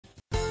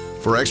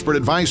For expert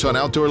advice on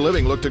outdoor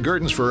living, look to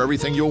Gertens for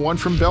everything you'll want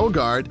from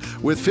Bellegarde.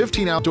 With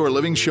 15 outdoor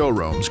living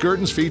showrooms,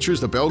 Gertens features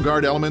the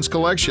Bellegarde Elements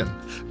collection.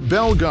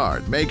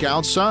 Bellegarde, make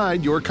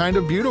outside your kind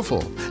of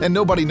beautiful. And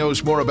nobody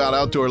knows more about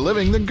outdoor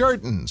living than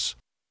Gertens.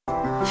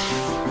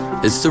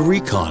 It's the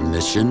recon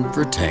mission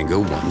for Tango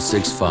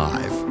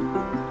 165.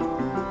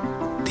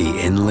 The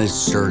endless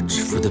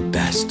search for the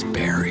best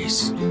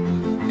berries.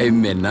 A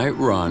midnight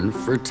run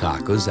for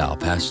tacos al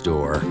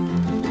pastor.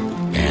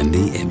 And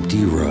the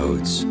empty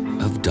roads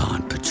of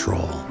Dawn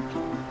Patrol.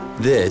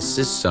 This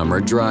is summer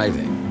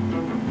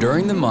driving.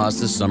 During the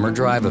Mazda Summer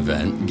Drive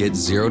event, get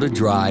 0 to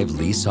drive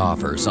lease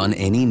offers on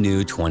any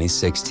new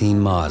 2016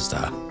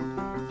 Mazda.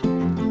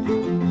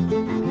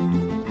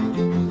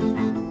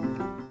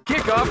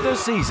 Kick off the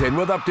season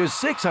with up to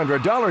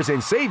 $600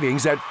 in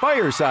savings at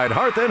Fireside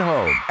Hearth &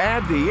 Home.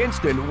 Add the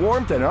instant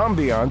warmth and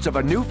ambiance of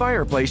a new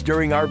fireplace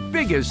during our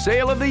biggest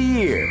sale of the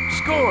year.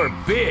 Score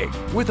big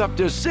with up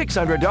to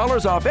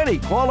 $600 off any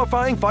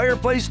qualifying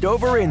fireplace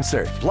stove or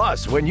insert.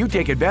 Plus, when you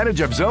take advantage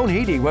of zone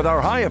heating with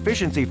our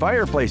high-efficiency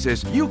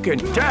fireplaces, you can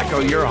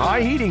tackle your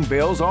high heating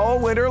bills all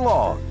winter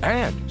long.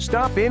 And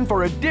stop in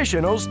for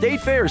additional state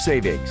fair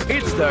savings.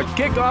 It's the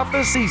Kick Off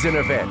the Season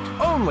event,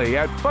 only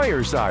at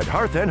Fireside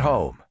Hearth &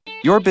 Home.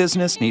 Your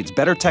business needs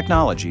better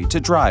technology to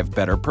drive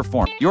better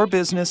performance. Your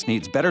business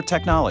needs better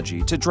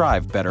technology to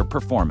drive better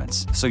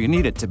performance. So you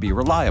need it to be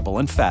reliable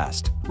and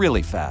fast.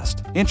 Really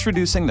fast.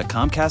 Introducing the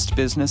Comcast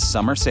Business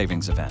Summer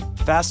Savings Event.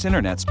 Fast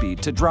internet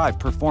speed to drive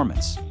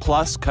performance.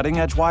 Plus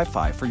cutting-edge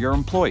Wi-Fi for your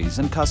employees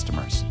and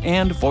customers.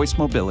 And voice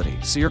mobility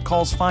so your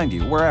calls find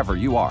you wherever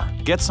you are.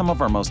 Get some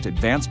of our most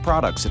advanced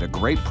products at a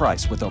great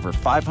price with over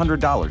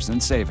 $500 in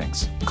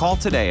savings. Call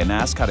today and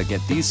ask how to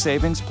get these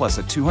savings plus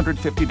a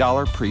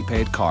 $250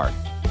 prepaid card.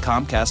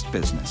 Comcast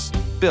Business.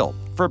 Built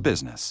for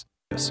business.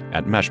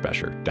 At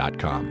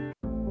meshbesher.com.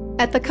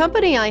 At the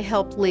company I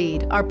help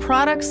lead, our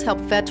products help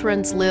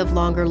veterans live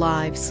longer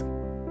lives.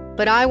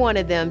 But I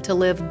wanted them to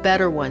live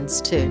better ones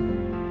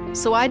too.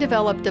 So I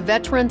developed a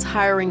veterans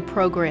hiring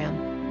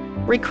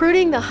program,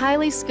 recruiting the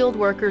highly skilled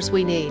workers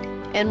we need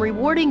and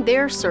rewarding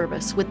their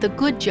service with the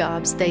good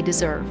jobs they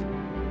deserve.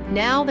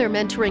 Now they're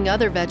mentoring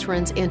other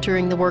veterans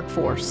entering the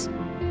workforce.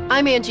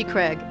 I'm Angie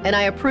Craig, and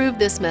I approve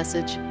this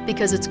message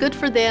because it's good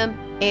for them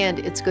and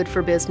it's good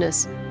for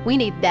business. We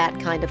need that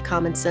kind of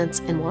common sense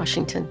in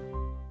Washington.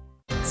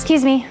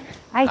 Excuse me,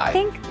 I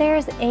think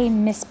there's a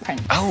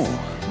misprint. Oh,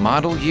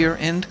 model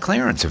year-end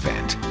clearance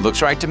event.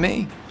 Looks right to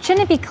me.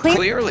 Shouldn't it be clear?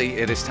 Clearly,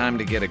 it is time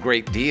to get a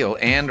great deal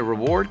and a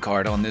reward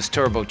card on this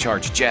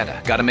turbocharged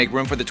Jetta. Got to make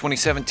room for the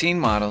 2017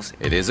 models.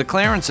 It is a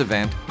clearance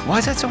event. Why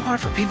is that so hard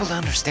for people to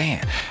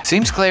understand?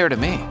 Seems clear to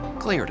me.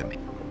 Clear to me.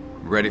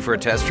 Ready for a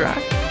test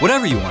drive?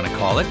 Whatever you want to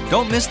call it,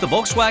 don't miss the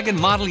Volkswagen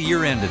Model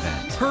Year-End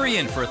event. Hurry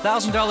in for a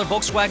 $1,000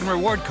 Volkswagen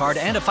reward card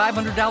and a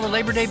 $500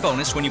 Labor Day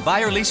bonus when you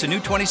buy or lease a new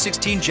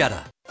 2016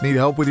 Jetta. Need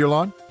help with your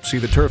lawn? See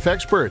the turf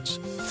experts.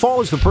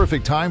 Fall is the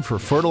perfect time for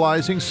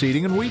fertilizing,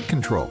 seeding, and weed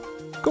control.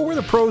 Go where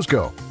the pros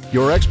go.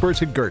 Your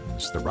experts at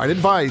Gertens. The right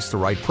advice, the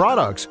right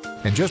products,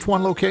 and just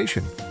one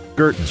location.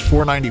 Gertens,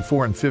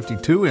 494 and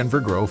 52,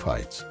 Inver Grove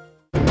Heights.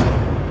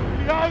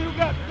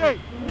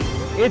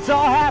 It's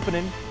all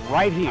happening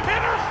right here.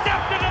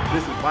 Intercepted him.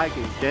 This is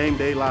Vikings Game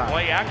Day Live.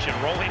 Play action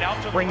rolling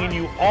out to bringing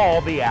you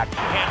all the action.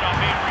 Handoff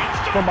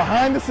made from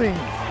behind the scenes.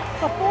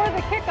 Before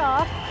the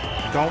kickoff.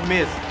 Don't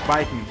miss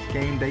Vikings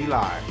Game Day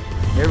Live.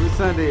 Every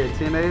Sunday at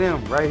 10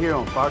 a.m. right here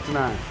on Fox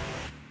 9.